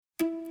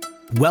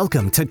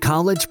Welcome to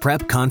College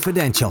Prep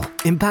Confidential,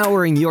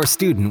 empowering your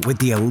student with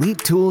the elite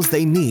tools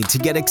they need to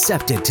get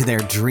accepted to their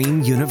dream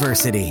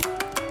university.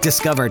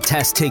 Discover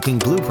test-taking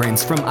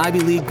blueprints from Ivy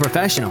League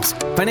professionals,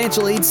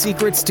 financial aid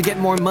secrets to get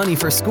more money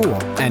for school,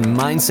 and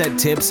mindset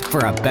tips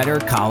for a better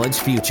college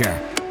future.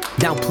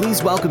 Now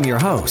please welcome your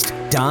host,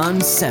 Don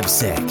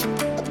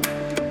Sevcik.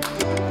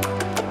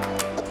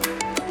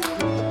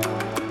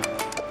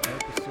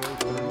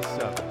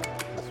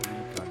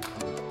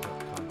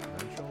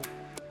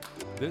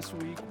 This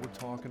week, we're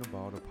talking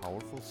about a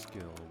powerful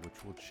skill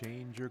which will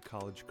change your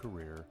college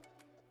career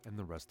and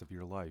the rest of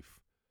your life.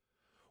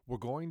 We're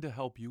going to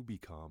help you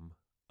become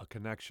a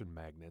connection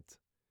magnet.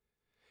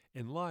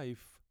 In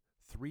life,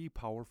 three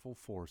powerful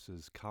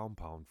forces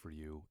compound for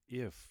you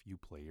if you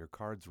play your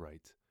cards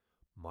right: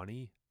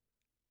 money,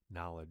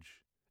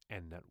 knowledge,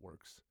 and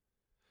networks.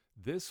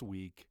 This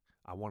week,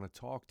 I want to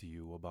talk to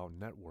you about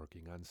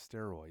networking on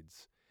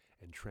steroids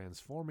and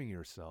transforming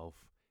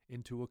yourself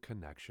into a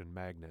connection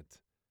magnet.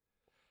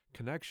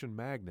 Connection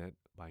Magnet,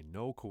 by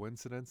no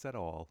coincidence at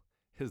all,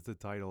 is the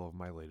title of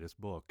my latest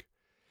book.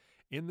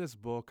 In this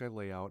book, I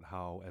lay out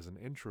how, as an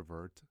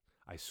introvert,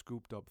 I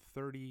scooped up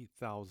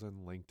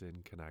 30,000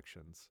 LinkedIn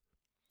connections.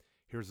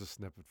 Here's a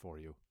snippet for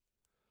you.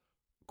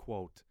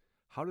 Quote,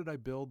 "How did I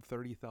build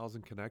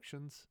 30,000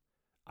 connections?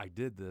 I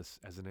did this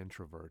as an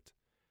introvert.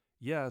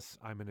 Yes,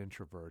 I'm an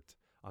introvert,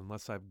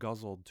 unless I've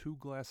guzzled 2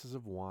 glasses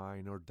of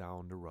wine or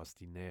downed a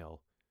rusty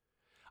nail.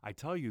 I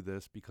tell you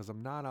this because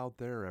I'm not out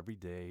there every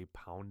day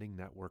pounding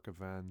network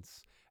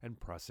events and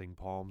pressing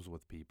palms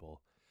with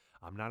people.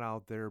 I'm not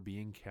out there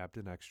being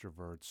Captain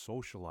Extrovert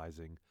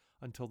socializing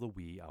until the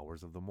wee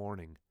hours of the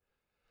morning.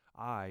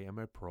 I am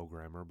a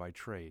programmer by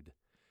trade.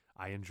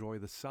 I enjoy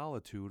the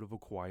solitude of a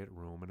quiet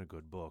room and a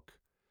good book.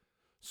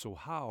 So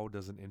how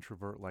does an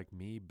introvert like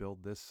me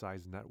build this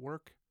size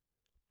network?"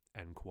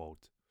 End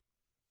quote.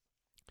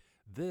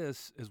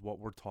 This is what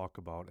we're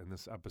talking about in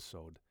this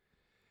episode.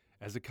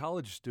 As a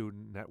college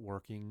student,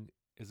 networking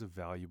is a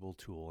valuable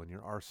tool in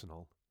your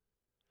arsenal.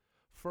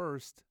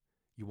 First,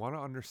 you want to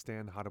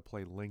understand how to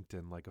play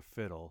LinkedIn like a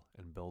fiddle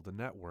and build a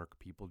network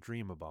people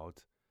dream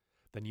about.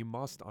 Then you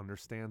must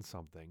understand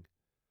something.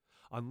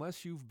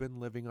 Unless you've been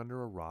living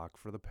under a rock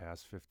for the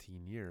past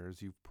 15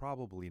 years, you've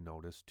probably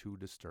noticed 2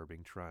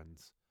 disturbing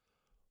trends.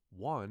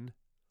 1,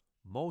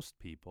 most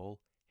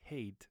people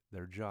hate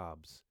their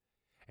jobs.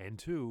 And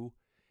 2,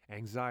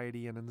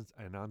 anxiety and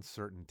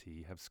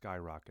uncertainty have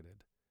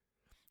skyrocketed.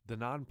 The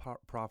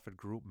nonprofit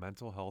group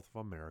Mental Health of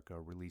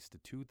America released a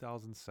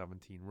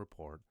 2017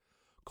 report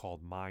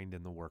called Mind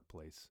in the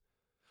Workplace.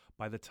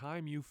 By the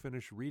time you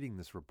finish reading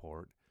this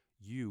report,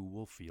 you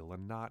will feel a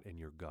knot in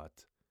your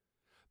gut.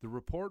 The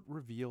report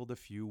revealed a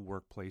few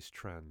workplace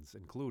trends,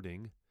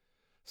 including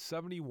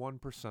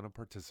 71% of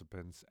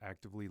participants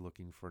actively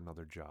looking for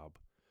another job.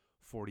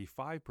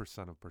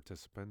 45% of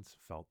participants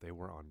felt they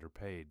were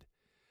underpaid.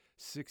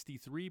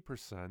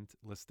 63%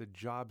 listed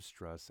job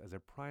stress as a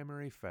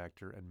primary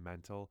factor in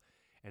mental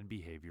and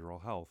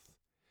behavioral health.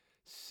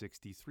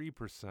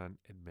 63%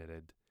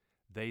 admitted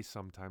they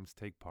sometimes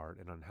take part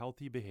in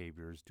unhealthy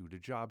behaviors due to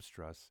job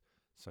stress,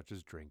 such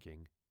as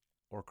drinking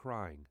or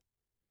crying.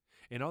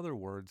 In other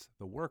words,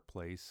 the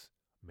workplace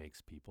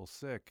makes people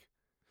sick.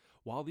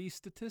 While these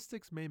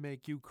statistics may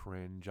make you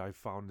cringe, I've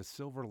found a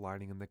silver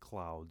lining in the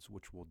clouds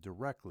which will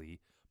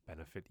directly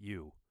benefit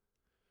you.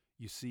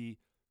 You see,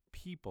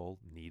 people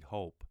need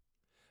hope.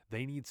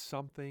 They need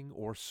something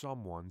or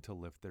someone to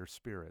lift their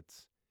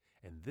spirits.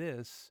 And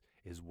this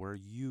is where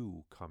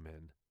you come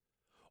in.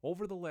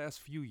 Over the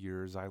last few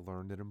years, I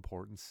learned an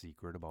important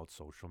secret about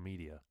social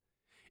media.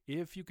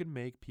 If you can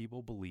make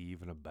people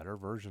believe in a better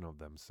version of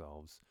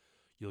themselves,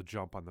 you'll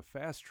jump on the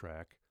fast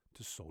track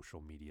to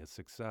social media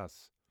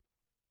success.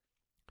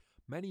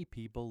 Many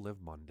people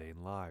live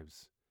mundane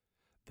lives.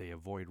 They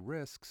avoid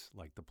risks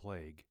like the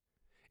plague.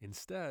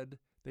 Instead,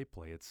 they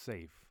play it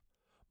safe.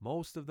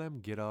 Most of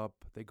them get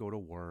up, they go to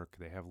work,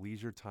 they have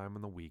leisure time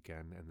on the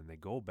weekend, and then they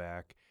go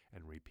back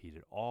and repeat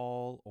it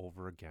all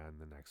over again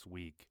the next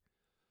week.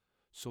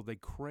 So they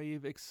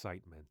crave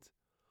excitement.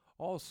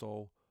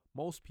 Also,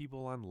 most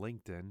people on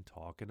LinkedIn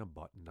talk in a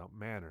buttoned-up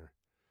manner.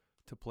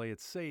 To play it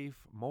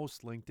safe,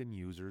 most LinkedIn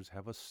users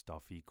have a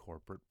stuffy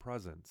corporate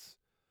presence.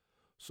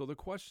 So the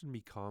question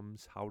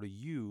becomes, how do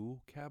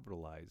you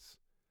capitalize?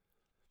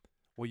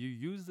 Well, you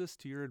use this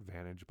to your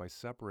advantage by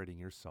separating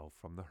yourself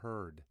from the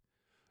herd.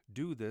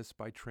 Do this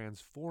by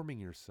transforming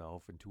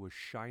yourself into a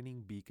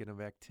shining beacon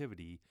of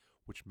activity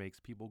which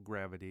makes people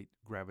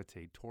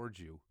gravitate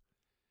towards you.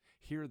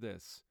 Hear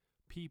this: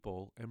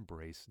 people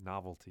embrace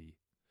novelty.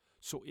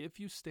 So if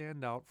you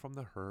stand out from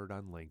the herd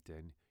on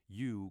LinkedIn,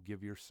 you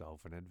give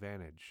yourself an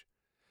advantage.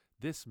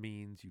 This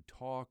means you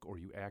talk or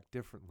you act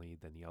differently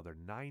than the other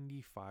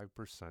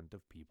 95%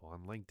 of people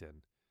on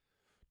LinkedIn.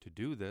 To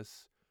do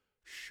this,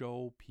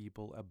 show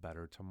people a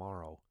better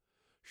tomorrow.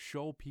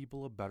 Show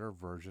people a better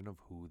version of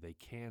who they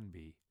can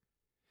be.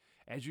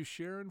 As you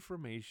share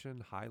information,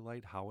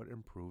 highlight how it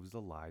improves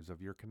the lives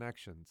of your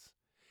connections.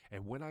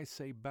 And when I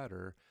say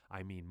better,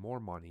 I mean more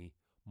money,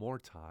 more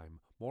time,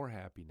 more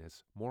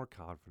happiness, more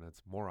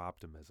confidence, more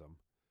optimism.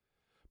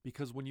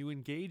 Because when you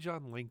engage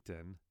on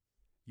LinkedIn,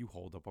 you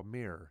hold up a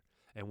mirror,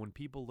 and when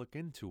people look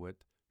into it,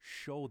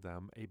 show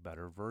them a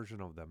better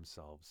version of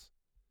themselves.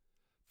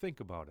 Think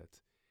about it.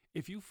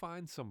 If you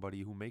find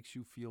somebody who makes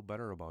you feel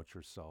better about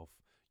yourself,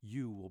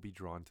 you will be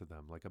drawn to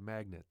them like a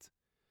magnet.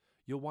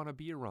 You'll want to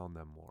be around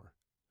them more.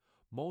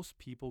 Most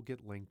people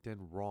get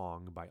LinkedIn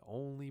wrong by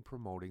only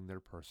promoting their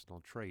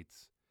personal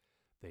traits.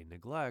 They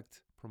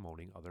neglect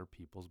promoting other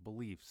people's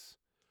beliefs.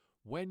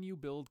 When you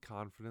build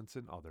confidence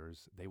in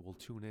others, they will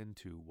tune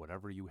into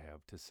whatever you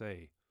have to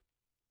say.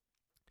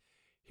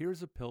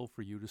 Here's a pill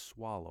for you to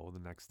swallow the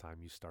next time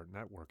you start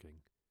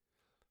networking.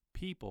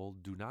 People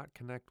do not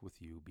connect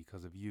with you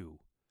because of you.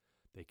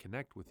 They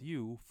connect with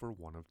you for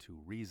one of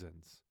two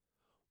reasons.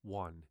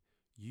 One,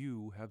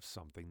 you have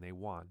something they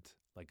want,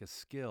 like a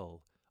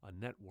skill, a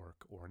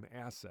network, or an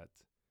asset.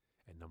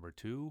 And number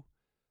two,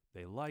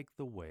 they like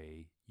the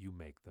way you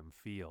make them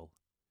feel.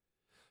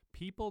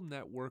 People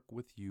network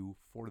with you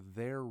for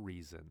their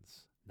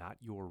reasons, not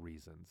your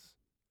reasons.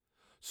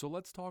 So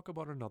let's talk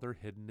about another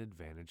hidden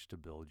advantage to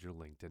build your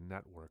LinkedIn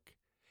network.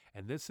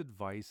 And this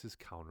advice is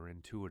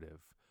counterintuitive,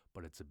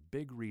 but it's a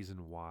big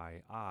reason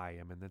why I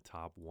am in the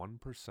top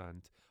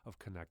 1% of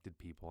connected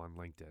people on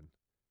LinkedIn.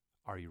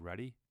 Are you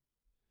ready?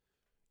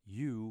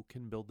 You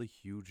can build a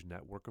huge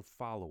network of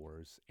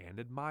followers and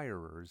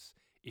admirers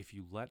if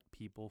you let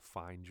people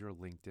find your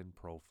LinkedIn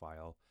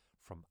profile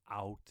from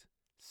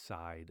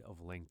outside of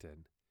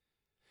LinkedIn.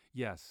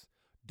 Yes,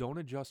 don't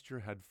adjust your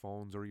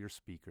headphones or your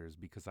speakers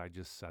because I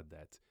just said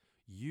that.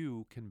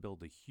 You can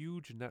build a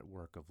huge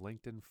network of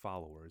LinkedIn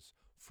followers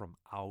from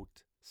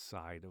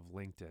outside of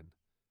LinkedIn.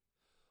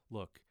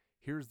 Look,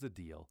 here's the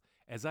deal.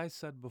 As I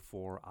said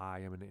before, I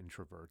am an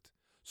introvert.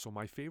 So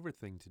my favorite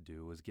thing to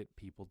do is get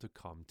people to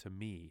come to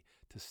me,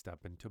 to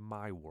step into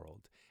my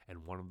world.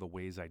 And one of the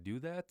ways I do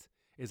that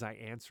is I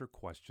answer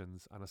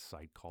questions on a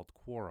site called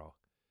Quora.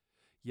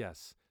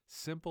 Yes,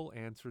 simple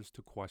answers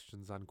to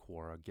questions on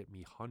Quora get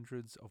me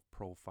hundreds of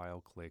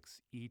profile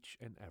clicks each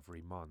and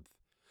every month.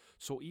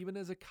 So even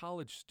as a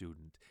college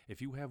student,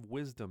 if you have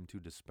wisdom to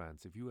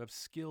dispense, if you have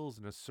skills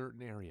in a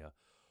certain area,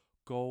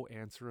 go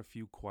answer a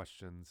few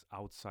questions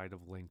outside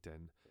of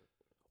LinkedIn,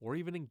 or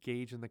even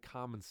engage in the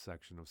comments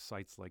section of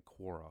sites like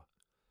Quora.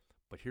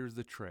 But here's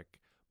the trick.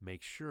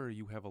 Make sure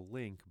you have a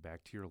link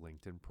back to your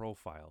LinkedIn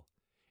profile.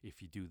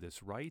 If you do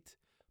this right,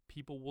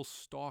 people will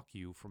stalk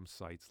you from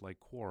sites like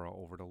Quora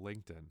over to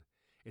LinkedIn.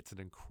 It's an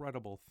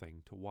incredible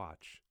thing to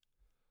watch.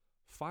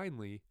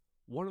 Finally,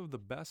 one of the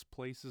best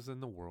places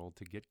in the world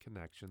to get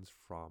connections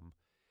from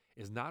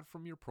is not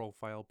from your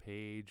profile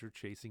page or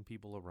chasing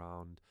people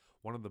around.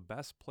 One of the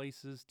best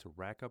places to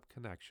rack up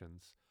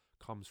connections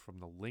comes from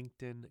the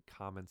LinkedIn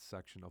comments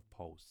section of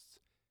posts.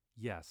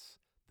 Yes,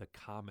 the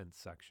comments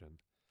section.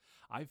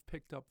 I've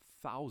picked up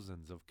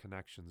thousands of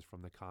connections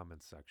from the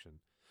comments section.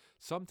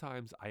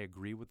 Sometimes I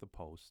agree with the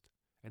post,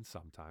 and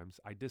sometimes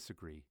I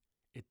disagree.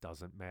 It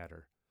doesn't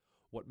matter.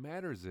 What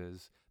matters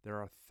is there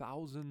are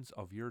thousands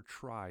of your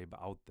tribe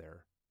out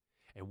there.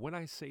 And when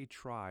I say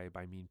tribe,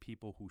 I mean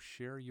people who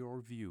share your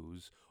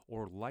views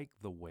or like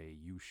the way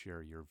you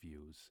share your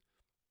views.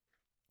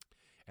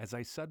 As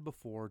I said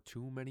before,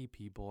 too many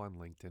people on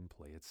LinkedIn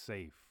play it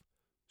safe.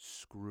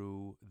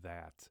 Screw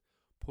that.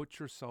 Put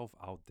yourself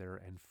out there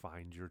and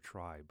find your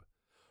tribe.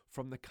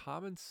 From the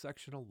comments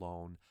section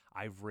alone,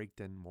 I've raked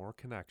in more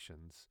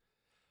connections,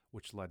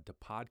 which led to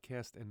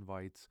podcast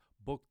invites,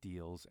 book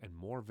deals, and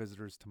more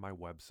visitors to my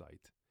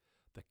website.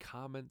 The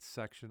comments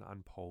section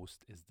on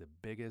posts is the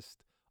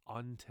biggest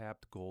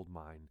untapped gold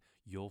mine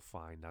you'll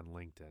find on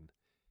LinkedIn.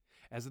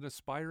 As an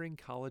aspiring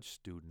college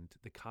student,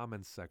 the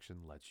comments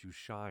section lets you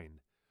shine.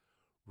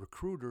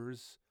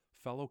 Recruiters,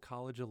 fellow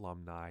college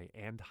alumni,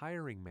 and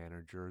hiring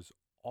managers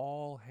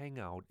all hang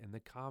out in the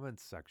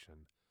comments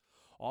section.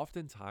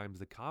 Oftentimes,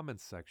 the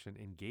comments section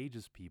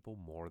engages people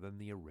more than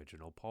the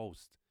original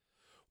post.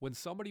 When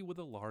somebody with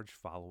a large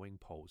following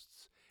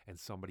posts and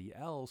somebody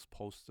else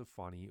posts a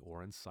funny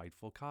or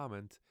insightful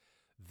comment,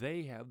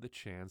 they have the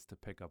chance to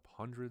pick up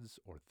hundreds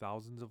or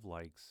thousands of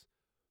likes,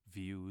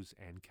 views,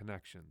 and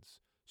connections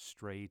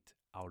straight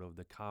out of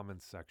the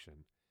comments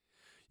section.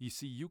 You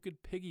see, you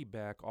could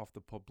piggyback off the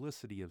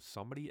publicity of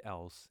somebody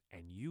else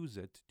and use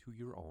it to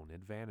your own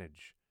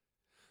advantage.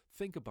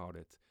 Think about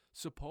it.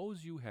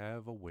 Suppose you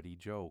have a witty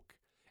joke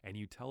and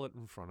you tell it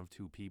in front of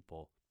two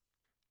people.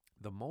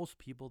 The most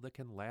people that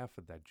can laugh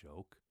at that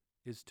joke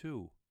is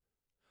two.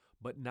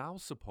 But now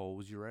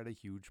suppose you're at a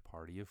huge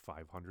party of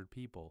 500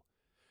 people.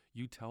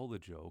 You tell the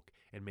joke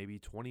and maybe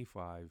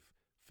 25,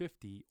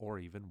 50, or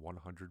even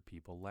 100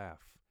 people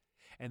laugh.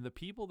 And the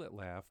people that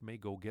laugh may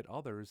go get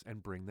others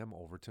and bring them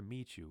over to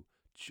meet you,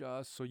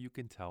 just so you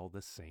can tell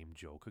the same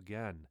joke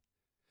again.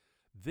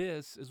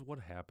 This is what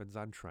happens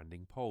on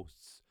trending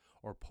posts,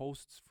 or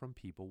posts from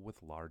people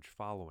with large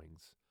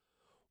followings.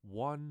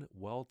 One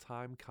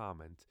well-timed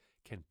comment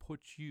can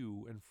put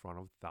you in front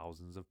of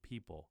thousands of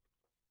people.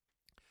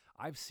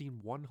 I've seen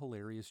one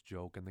hilarious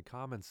joke in the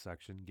comments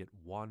section get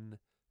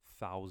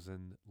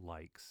 1,000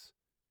 likes.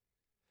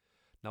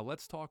 Now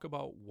let's talk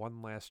about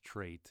one last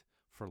trait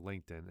for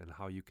LinkedIn and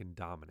how you can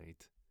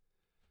dominate.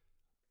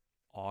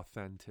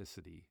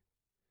 Authenticity.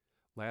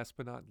 Last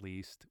but not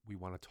least, we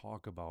want to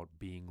talk about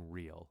being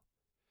real.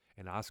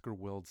 And Oscar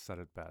Wilde said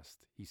it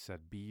best. He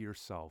said, "Be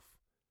yourself.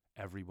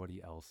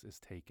 Everybody else is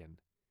taken."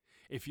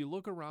 If you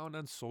look around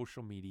on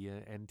social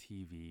media and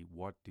TV,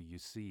 what do you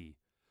see?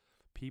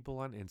 People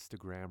on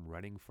Instagram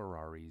renting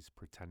Ferraris,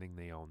 pretending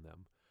they own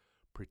them.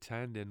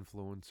 Pretend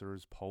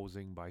influencers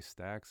posing by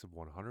stacks of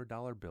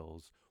 $100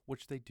 bills,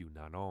 which they do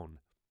not own.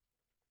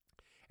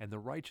 And the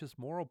righteous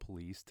moral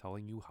police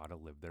telling you how to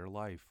live their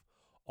life,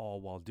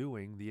 all while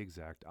doing the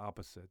exact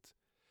opposite.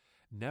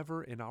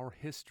 Never in our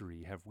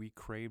history have we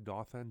craved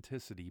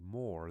authenticity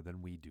more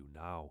than we do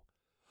now.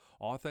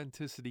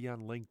 Authenticity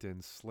on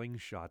LinkedIn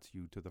slingshots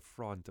you to the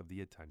front of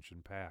the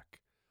attention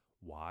pack.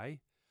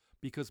 Why?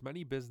 Because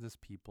many business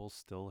people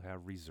still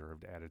have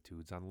reserved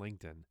attitudes on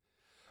LinkedIn.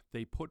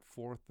 They put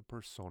forth the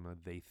persona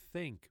they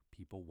think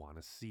people want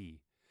to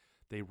see.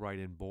 They write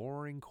in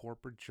boring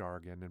corporate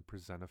jargon and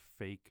present a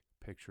fake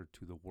picture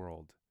to the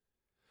world.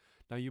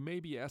 Now you may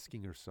be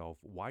asking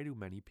yourself, why do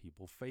many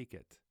people fake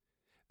it?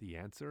 The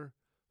answer?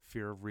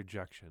 Fear of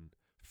rejection,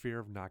 fear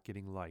of not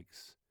getting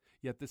likes.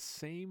 Yet the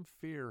same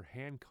fear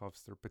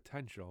handcuffs their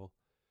potential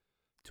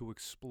to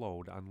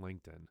explode on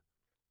LinkedIn.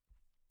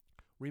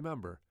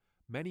 Remember,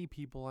 many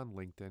people on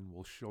LinkedIn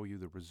will show you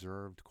the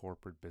reserved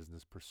corporate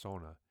business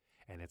persona,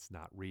 and it's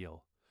not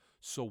real.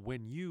 So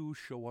when you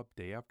show up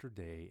day after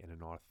day in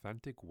an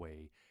authentic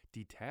way,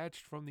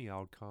 detached from the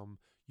outcome,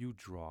 you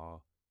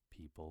draw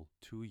people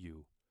to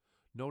you.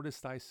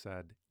 Notice I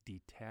said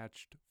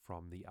detached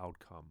from the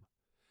outcome,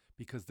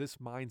 because this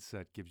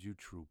mindset gives you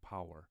true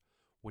power.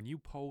 When you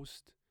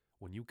post,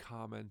 when you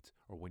comment,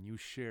 or when you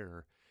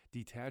share,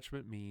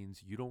 detachment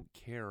means you don't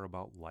care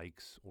about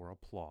likes or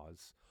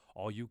applause.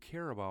 All you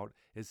care about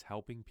is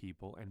helping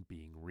people and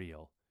being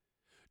real.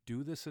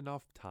 Do this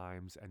enough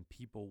times and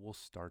people will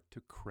start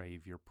to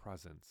crave your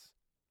presence.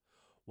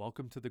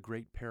 Welcome to the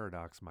great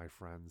paradox, my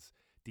friends.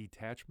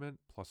 Detachment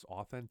plus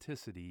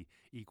authenticity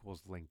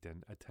equals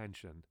LinkedIn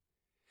attention.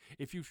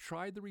 If you've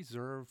tried the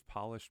reserved,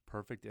 polished,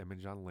 perfect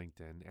image on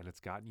LinkedIn and it's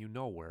gotten you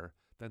nowhere,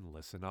 then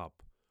listen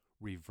up.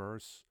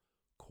 Reverse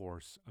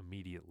course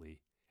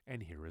immediately.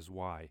 And here is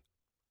why.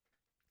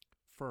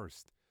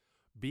 First,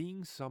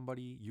 being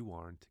somebody you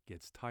aren't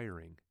gets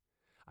tiring.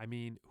 I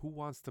mean, who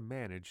wants to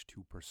manage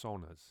two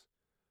personas?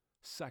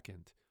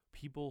 Second,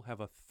 people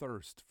have a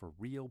thirst for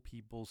real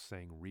people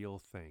saying real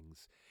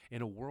things.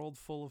 In a world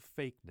full of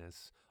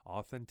fakeness,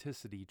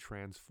 authenticity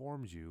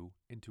transforms you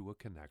into a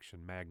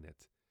connection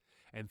magnet.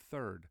 And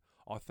third,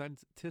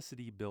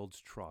 authenticity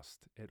builds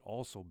trust. It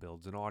also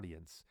builds an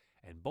audience,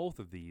 and both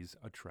of these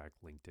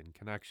attract LinkedIn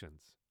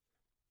connections.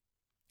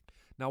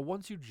 Now,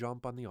 once you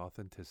jump on the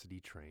authenticity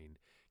train,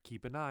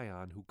 keep an eye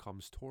on who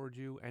comes toward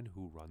you and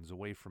who runs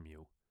away from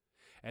you.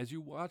 As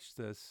you watch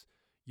this,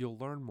 you'll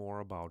learn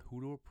more about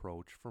who to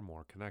approach for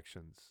more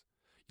connections.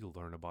 You'll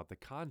learn about the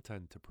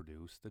content to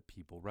produce that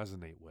people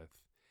resonate with,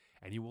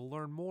 and you will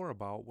learn more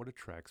about what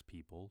attracts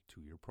people to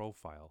your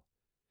profile.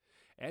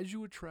 As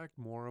you attract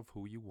more of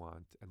who you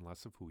want and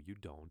less of who you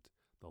don't,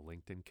 the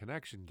LinkedIn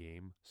connection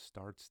game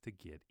starts to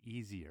get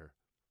easier.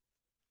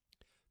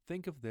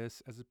 Think of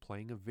this as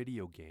playing a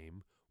video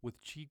game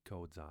with cheat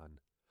codes on.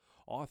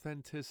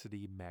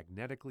 Authenticity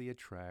magnetically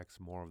attracts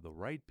more of the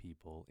right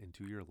people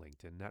into your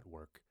LinkedIn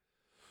network.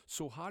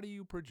 So how do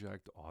you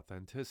project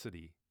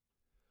authenticity?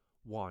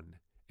 1.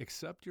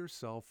 Accept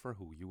yourself for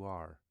who you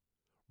are.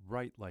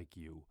 Write like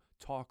you,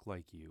 talk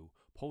like you,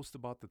 post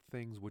about the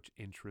things which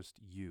interest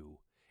you.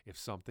 If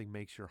something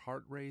makes your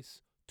heart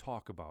race,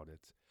 talk about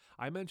it.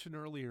 I mentioned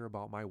earlier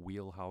about my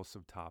wheelhouse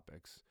of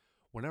topics.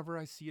 Whenever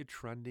I see a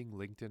trending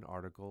LinkedIn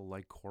article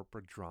like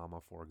corporate drama,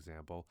 for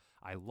example,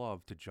 I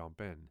love to jump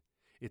in.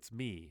 It's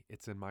me,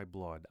 it's in my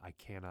blood, I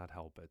cannot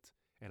help it,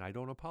 and I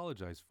don't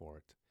apologize for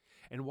it.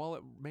 And while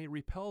it may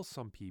repel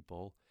some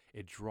people,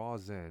 it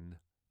draws in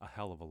a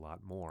hell of a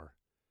lot more.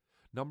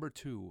 Number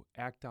 2,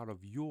 act out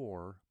of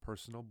your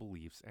personal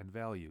beliefs and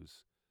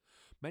values.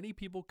 Many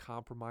people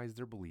compromise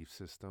their belief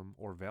system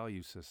or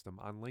value system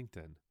on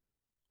LinkedIn.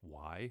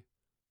 Why?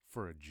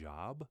 For a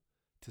job?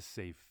 To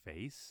save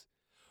face?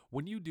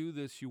 When you do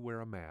this, you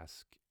wear a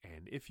mask,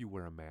 and if you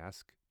wear a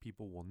mask,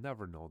 people will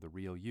never know the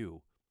real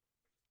you.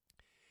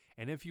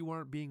 And if you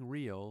aren't being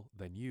real,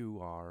 then you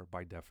are,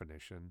 by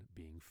definition,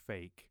 being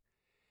fake.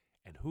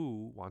 And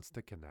who wants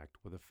to connect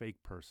with a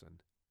fake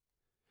person?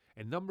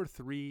 And number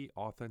 3,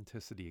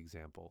 authenticity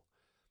example.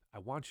 I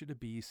want you to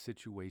be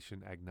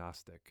situation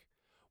agnostic.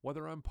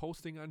 Whether I'm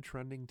posting on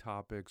trending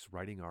topics,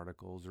 writing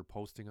articles, or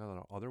posting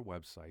on other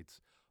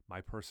websites,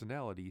 my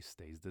personality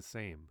stays the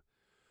same.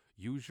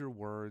 Use your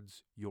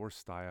words, your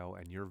style,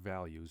 and your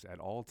values at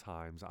all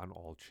times on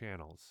all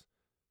channels.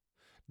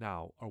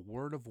 Now, a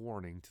word of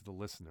warning to the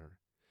listener.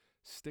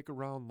 Stick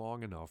around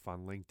long enough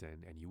on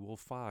LinkedIn and you will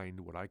find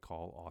what I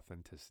call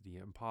authenticity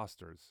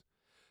imposters.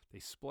 They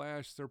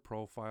splash their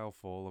profile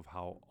full of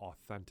how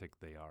authentic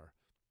they are.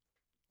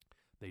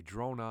 They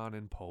drone on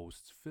in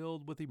posts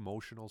filled with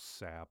emotional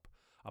sap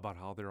about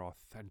how their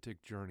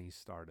authentic journey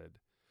started.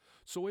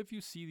 So if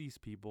you see these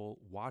people,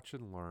 watch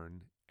and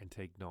learn and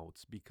take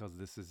notes, because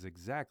this is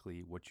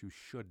exactly what you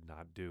should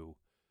not do.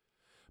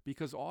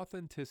 Because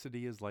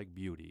authenticity is like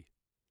beauty.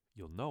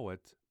 You'll know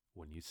it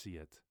when you see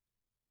it.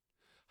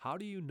 How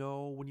do you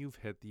know when you've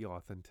hit the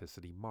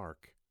authenticity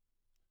mark?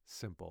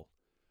 Simple.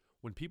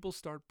 When people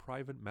start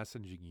private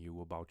messaging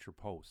you about your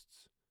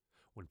posts.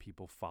 When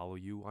people follow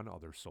you on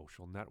other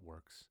social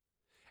networks.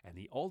 And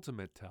the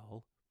ultimate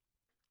tell,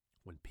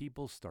 when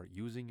people start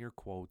using your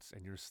quotes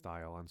and your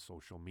style on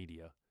social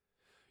media.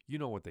 You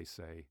know what they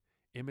say,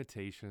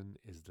 imitation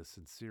is the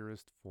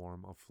sincerest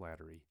form of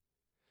flattery.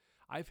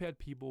 I've had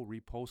people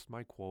repost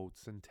my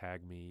quotes and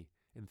tag me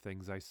in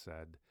things I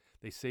said.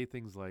 They say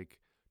things like,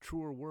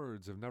 truer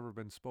words have never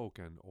been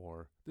spoken,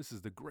 or this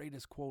is the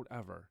greatest quote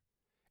ever.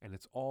 And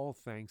it's all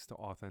thanks to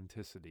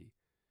authenticity.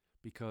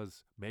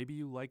 Because maybe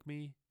you like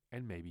me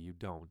and maybe you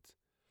don't.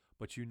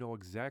 But you know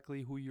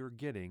exactly who you're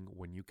getting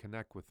when you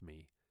connect with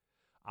me.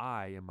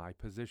 I am my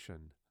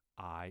position.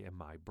 I am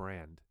my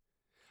brand.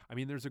 I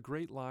mean, there's a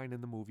great line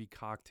in the movie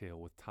Cocktail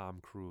with Tom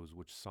Cruise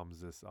which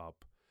sums this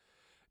up.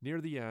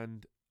 Near the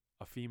end,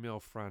 a female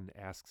friend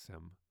asks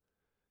him,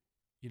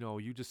 you know,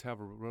 you just have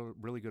a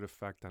really good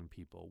effect on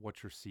people.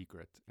 What's your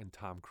secret? And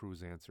Tom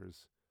Cruise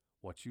answers,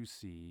 what you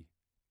see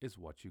is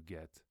what you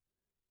get.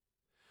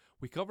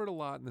 We covered a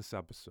lot in this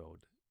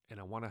episode, and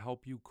I want to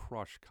help you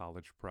crush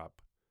college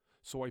prep.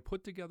 So I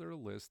put together a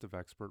list of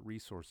expert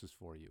resources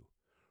for you.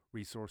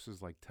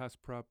 Resources like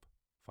test prep,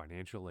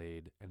 financial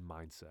aid, and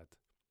mindset.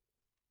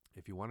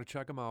 If you want to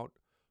check them out,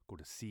 go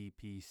to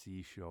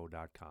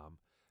cpcshow.com.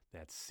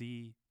 That's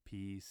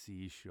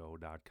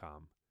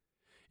cpcshow.com.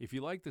 If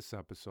you like this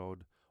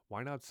episode,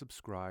 why not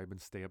subscribe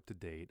and stay up to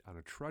date on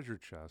a treasure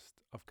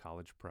chest of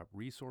college prep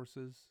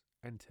resources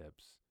and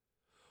tips.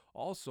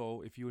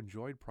 Also, if you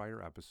enjoyed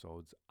prior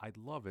episodes, I'd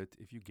love it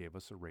if you gave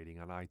us a rating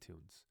on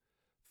iTunes.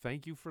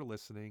 Thank you for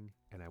listening,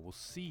 and I will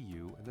see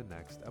you in the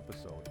next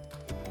episode.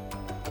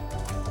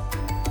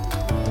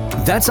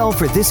 That's all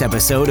for this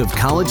episode of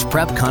College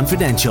Prep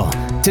Confidential.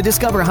 To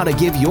discover how to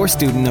give your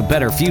student a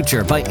better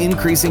future by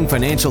increasing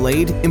financial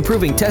aid,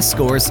 improving test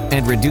scores,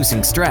 and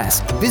reducing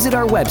stress, visit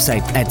our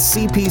website at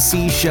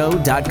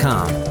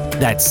cpcshow.com.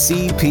 That's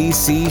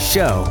cpcshow.com.